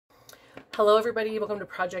Hello everybody, welcome to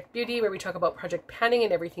Project Beauty, where we talk about project panning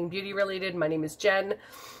and everything beauty related. My name is Jen.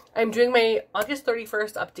 I'm doing my August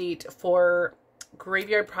 31st update for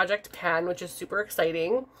Graveyard Project Pan, which is super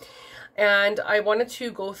exciting. And I wanted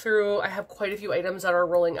to go through, I have quite a few items that are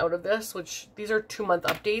rolling out of this, which these are 2-month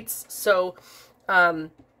updates. So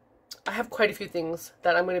I have quite a few things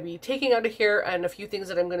that I'm going to be taking out of here and a few things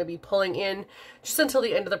that I'm going to be pulling in just until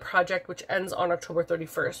the end of the project, which ends on October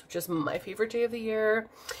 31st, which is my favorite day of the year,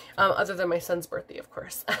 other than my son's birthday, of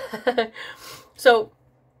course. So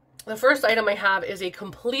the first item I have is a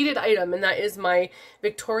completed item, and that is my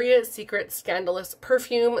Victoria's Secret Scandalous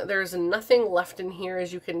perfume. There's nothing left in here,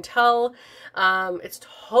 as you can tell. It's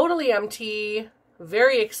totally empty.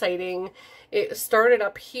 Very exciting. It started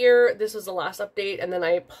up here. This is the last update, and then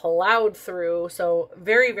I plowed through. So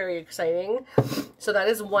very, very exciting. So that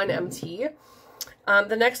is one empty.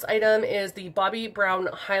 The next item is the Bobbi Brown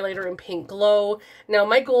Highlighter in Pink Glow. Now,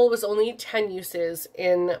 my goal was only 10 uses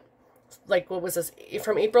in, like, what was this?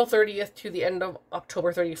 From April 30th to the end of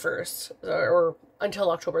October 31st, or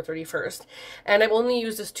until October 31st. And I've only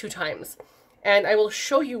used this 2 times. And I will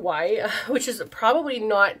show you why, which is probably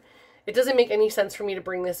not, it doesn't make any sense for me to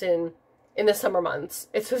bring this in the summer months.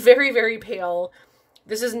 It's very, very pale.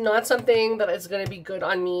 This is not something that is going to be good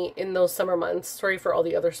on me in those summer months. Sorry for all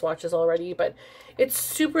the other swatches already, but it's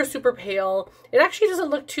super, super pale. It actually doesn't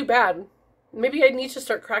look too bad. Maybe I need to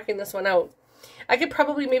start cracking this one out. I could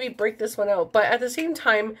probably maybe break this one out, but at the same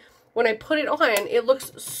time, when I put it on, it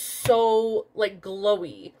looks so, like,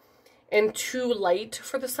 glowy and too light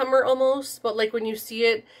for the summer almost. But, like, when you see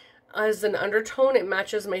it as an undertone, it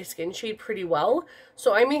matches my skin shade pretty well.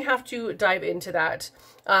 So I may have to dive into that.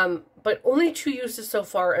 But only 2 uses so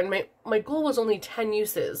far, and my goal was only 10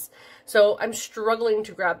 uses. So I'm struggling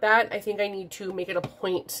to grab that. I think I need to make it a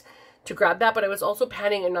point to grab that, but I was also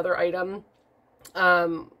panning another item.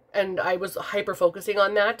 And I was hyper focusing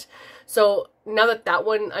on that. So now that that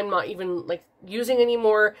one I'm not even, like, using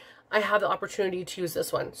anymore, I have the opportunity to use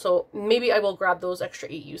this one. So maybe I will grab those extra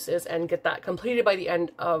 8 uses and get that completed by the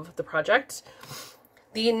end of the project.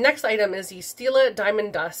 The next item is the Stila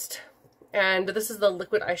Diamond Dust. And this is the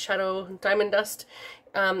liquid eyeshadow Diamond Dust.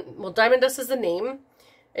 Well, Diamond Dust is the name.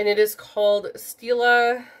 And it is called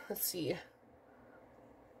Stila, let's see.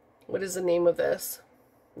 What is the name of this?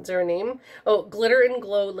 Is there a name? Oh, Glitter and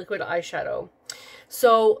Glow Liquid Eyeshadow.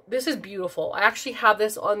 So this is beautiful. I actually have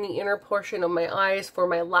this on the inner portion of my eyes for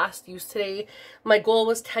my last use today. My goal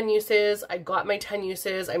was 10 uses. I got my 10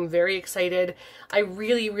 uses. I'm very excited. I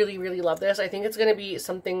really, really, really love this. I think it's going to be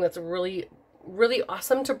something that's really, really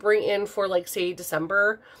awesome to bring in for, like, say,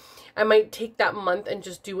 December. I might take that month and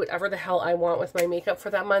just do whatever the hell I want with my makeup for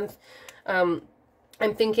that month. I'm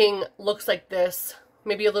thinking looks like this.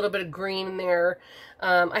 Maybe a little bit of green in there.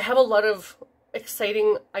 I have a lot of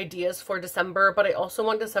exciting ideas for December, but I also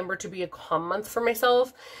want December to be a calm month for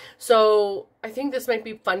myself. So I think this might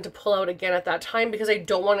be fun to pull out again at that time, because I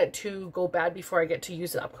don't want it to go bad before I get to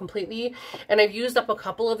use it up completely. And I've used up a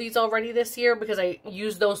couple of these already this year because I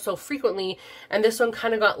use those so frequently, and this one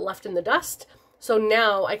kind of got left in the dust. So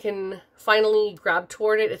now I can finally grab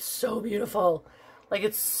toward it. It's so beautiful. Like,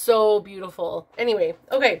 it's so beautiful. Anyway,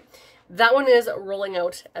 okay. That one is rolling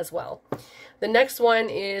out as well. The next one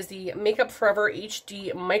is the Makeup Forever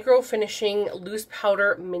HD Micro Finishing Loose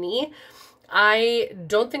Powder Mini. I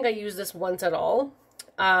don't think I used this once at all.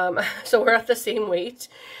 So we're at the same weight,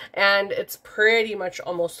 and it's pretty much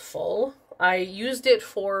almost full. I used it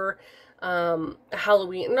for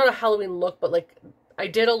Halloween, not a Halloween look, but, like, I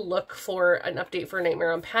did a look for an update for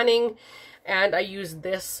Nightmare on Panning, and I used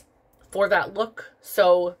this for that look.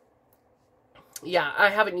 So yeah, I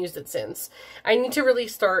haven't used it since. I need to really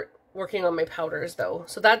start working on my powders, though.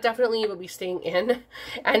 So that definitely will be staying in,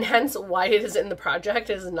 and hence why it is in the project.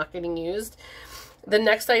 It is not getting used. The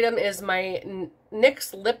next item is my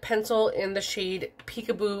NYX lip pencil in the shade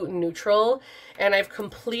Peekaboo Neutral, and I've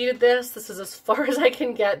completed this. This is as far as I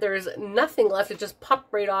can get. There's nothing left. It just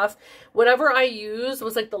popped right off. Whatever I used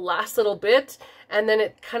was, like, the last little bit, and then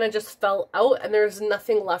it kind of just fell out, and there's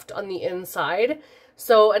nothing left on the inside.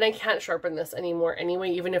 So, and I can't sharpen this anymore anyway,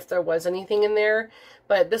 even if there was anything in there.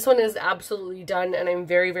 But this one is absolutely done, and I'm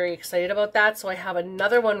very, very excited about that. So I have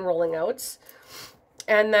another one rolling out.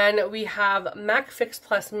 And then we have MAC Fix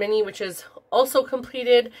Plus Mini, which is also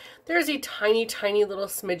completed. There's a tiny, tiny little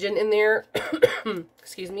smidgen in there.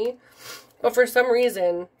 Excuse me. But for some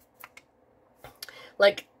reason,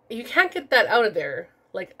 like, you can't get that out of there.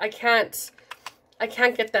 Like, I can't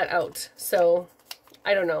get that out. So,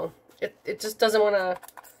 I don't know. It just doesn't want to...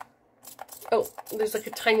 Oh, there's, like, a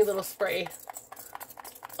tiny little spray.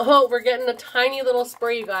 Oh, we're getting a tiny little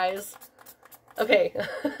spray, you guys. Okay.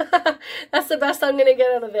 That's the best I'm going to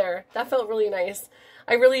get out of there. That felt really nice.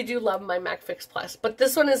 I really do love my MAC Fix Plus, but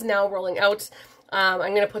this one is now rolling out. I'm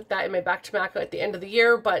going to put that in my back to MAC at the end of the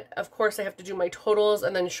year, but of course I have to do my totals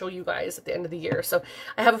and then show you guys at the end of the year. So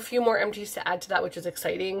I have a few more empties to add to that, which is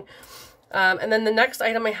exciting. And then the next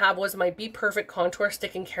item I have was my Be Perfect Contour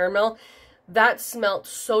Stick in Caramel. That smelled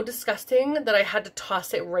so disgusting that I had to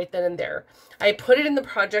toss it right then and there. I put it in the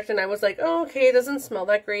project and I was like, oh, okay, it doesn't smell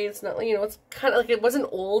that great. It's not, you know, it's kind of like, it wasn't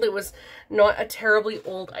old. It was not a terribly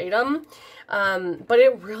old item. But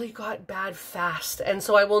it really got bad fast. And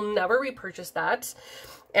so I will never repurchase that.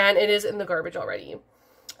 And it is in the garbage already.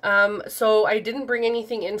 So I didn't bring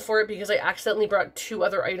anything in for it because I accidentally brought 2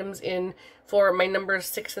 other items in for my numbers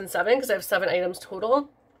 6 and 7 because I have 7 items total.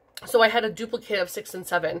 So I had a duplicate of 6 and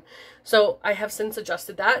 7. So I have since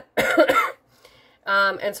adjusted that.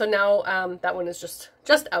 And so now that one is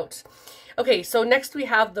just out. Okay, so next we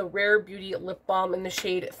have the Rare Beauty Lip Balm in the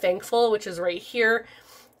shade Thankful, which is right here.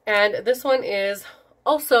 And this one is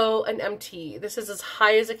also an MT. This is as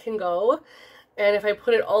high as it can go. And if I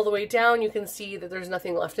put it all the way down, you can see that there's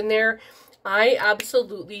nothing left in there. I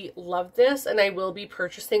absolutely love this, and I will be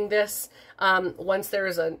purchasing this once there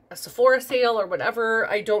is a Sephora sale or whatever.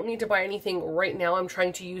 I don't need to buy anything right now. I'm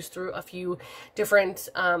trying to use through a few different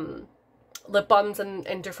lip balms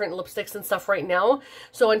and different lipsticks and stuff right now.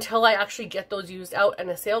 So until I actually get those used out and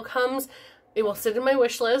a sale comes, it will sit in my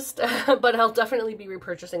wish list, but I'll definitely be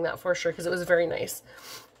repurchasing that for sure because it was very nice.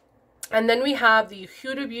 And then we have the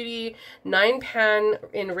Huda Beauty 9-pan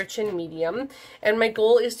in Rich and Medium. And my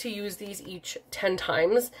goal is to use these each 10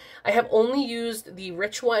 times. I have only used the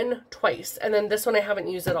Rich one twice. And then this one I haven't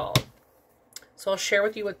used at all. So I'll share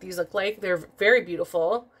with you what these look like. They're very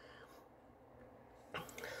beautiful.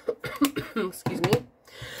 Excuse me.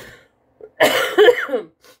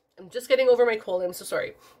 I'm just getting over my cold. I'm so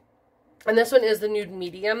sorry. And this one is the Nude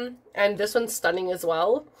Medium. And this one's stunning as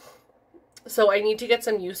well. So I need to get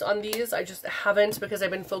some use on these. I just haven't because I've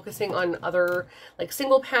been focusing on other like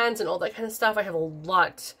single pans and all that kind of stuff. I have a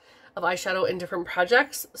lot of eyeshadow in different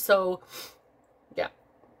projects. So yeah,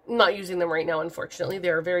 I'm not using them right now, unfortunately. They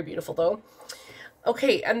are very beautiful though.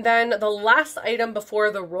 Okay, and then the last item before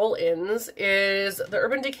the roll-ins is the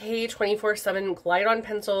Urban Decay 24/7 Glide On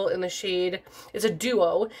Pencil in the shade, is a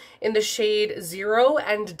duo in the shade Zero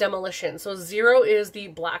and Demolition. So Zero is the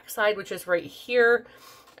black side, which is right here.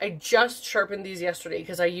 I just sharpened these yesterday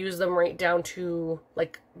because I used them right down to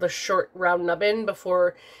like the short round nubbin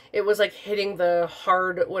before it was like hitting the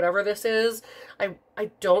hard whatever this is. I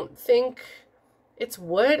don't think it's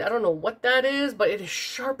wood. I don't know what that is, but it is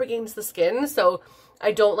sharp against the skin. So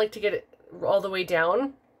I don't like to get it all the way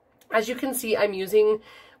down. As you can see, I'm using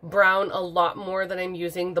brown a lot more than I'm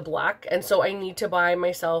using the black. And so I need to buy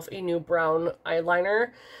myself a new brown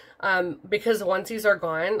eyeliner. Because once these are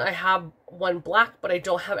gone, I have one black, but I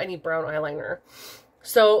don't have any brown eyeliner.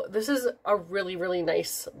 So this is a really, really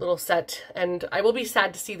nice little set, and I will be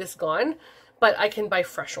sad to see this gone, but I can buy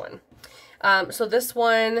fresh one. So this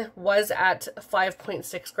one was at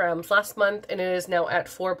 5.6 grams last month, and it is now at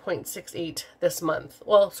 4.68 this month.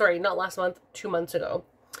 Well, sorry, not last month, 2 months ago.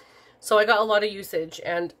 So I got a lot of usage,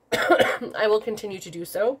 and I will continue to do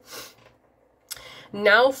so.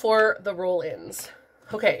 Now for the roll-ins.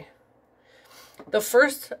 Okay, the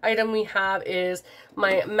first item we have is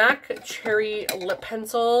my MAC Cherry Lip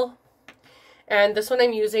Pencil, and this one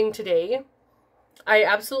I'm using today. I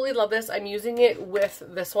absolutely love this. I'm using it with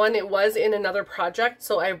this one. It was in another project,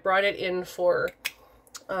 so I brought it in for,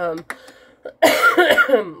 what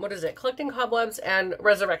is it? Collecting Cobwebs and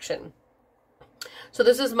Resurrection. So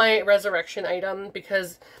this is my Resurrection item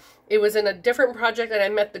because it was in a different project and I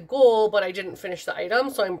met the goal, but I didn't finish the item,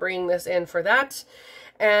 so I'm bringing this in for that.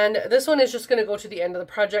 And this one is just going to go to the end of the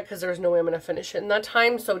project because there's no way I'm going to finish it in that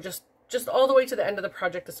time. So just all the way to the end of the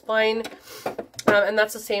project is fine. And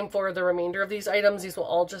that's the same for the remainder of these items. These will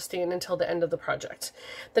all just stand until the end of the project.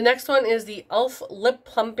 The next one is the e.l.f. Lip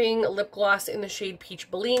Plumping Lip Gloss in the shade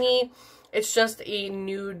Peach Bellini. It's just a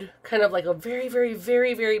nude, kind of like a very, very,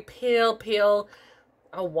 very, very pale,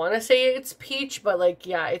 I want to say it's peach, but like,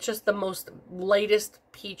 yeah, it's just the most lightest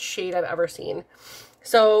peach shade I've ever seen.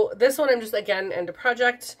 So this one I'm just, again, end of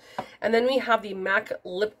project. And then we have the MAC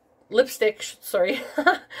lipstick, sorry,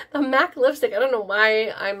 the MAC lipstick. I don't know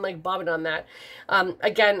why I'm like bobbing on that.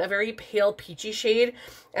 Again, a very pale peachy shade.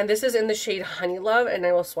 And this is in the shade Honey Love, and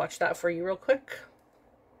I will swatch that for you real quick.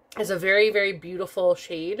 It's a very, very beautiful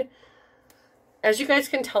shade. As you guys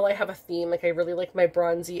can tell, I have a theme. Like, I really like my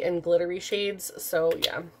bronzy and glittery shades. So,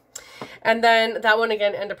 yeah. And then that one,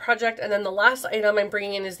 again, end of project. And then the last item I'm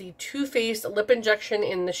bringing in is the Too Faced Lip Injection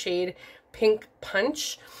in the shade Pink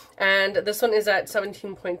Punch. And this one is at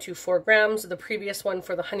 17.24 grams. The previous one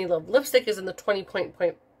for the Honey Love lipstick is in the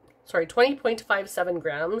 20.57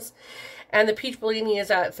 grams. And the Peach Bellini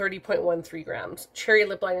is at 30.13 grams. Cherry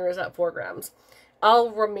Lip Liner is at 4 grams.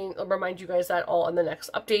 I'll remind you guys that all on the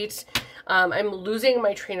next update. I'm losing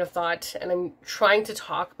my train of thought, and I'm trying to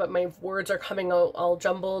talk, but my words are coming out all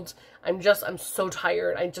jumbled. I'm so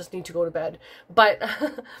tired. I just need to go to bed. But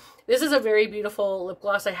this is a very beautiful lip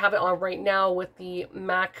gloss. I have it on right now with the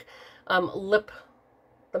MAC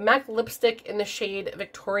MAC lipstick in the shade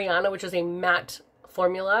Victoriana, which is a matte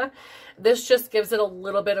formula. This just gives it a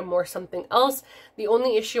little bit of more something else. The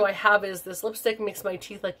only issue I have is this lipstick makes my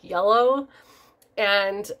teeth look yellow.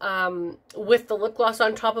 And with the lip gloss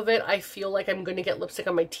on top of it, I feel like I'm going to get lipstick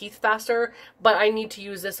on my teeth faster, but I need to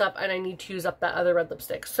use this up, and I need to use up that other red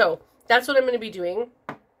lipstick. So that's what I'm going to be doing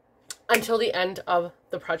until the end of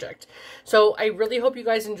the project. So I really hope you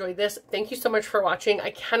guys enjoyed this. Thank you so much for watching.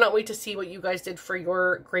 I cannot wait to see what you guys did for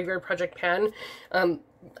your Graveyard Project pan.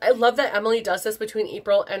 I love that Emily does this between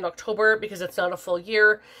April and October because it's not a full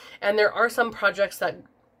year, and there are some projects that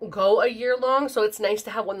go a year long, so it's nice to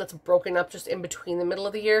have one that's broken up just in between the middle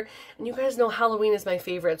of the year. And you guys know Halloween is my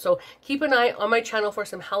favorite, so keep an eye on my channel for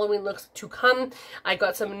some Halloween looks to come. I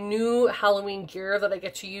got some new Halloween gear that I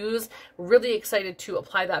get to use. Really excited to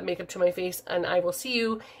apply that makeup to my face, and I will see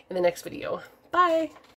you in the next video. Bye!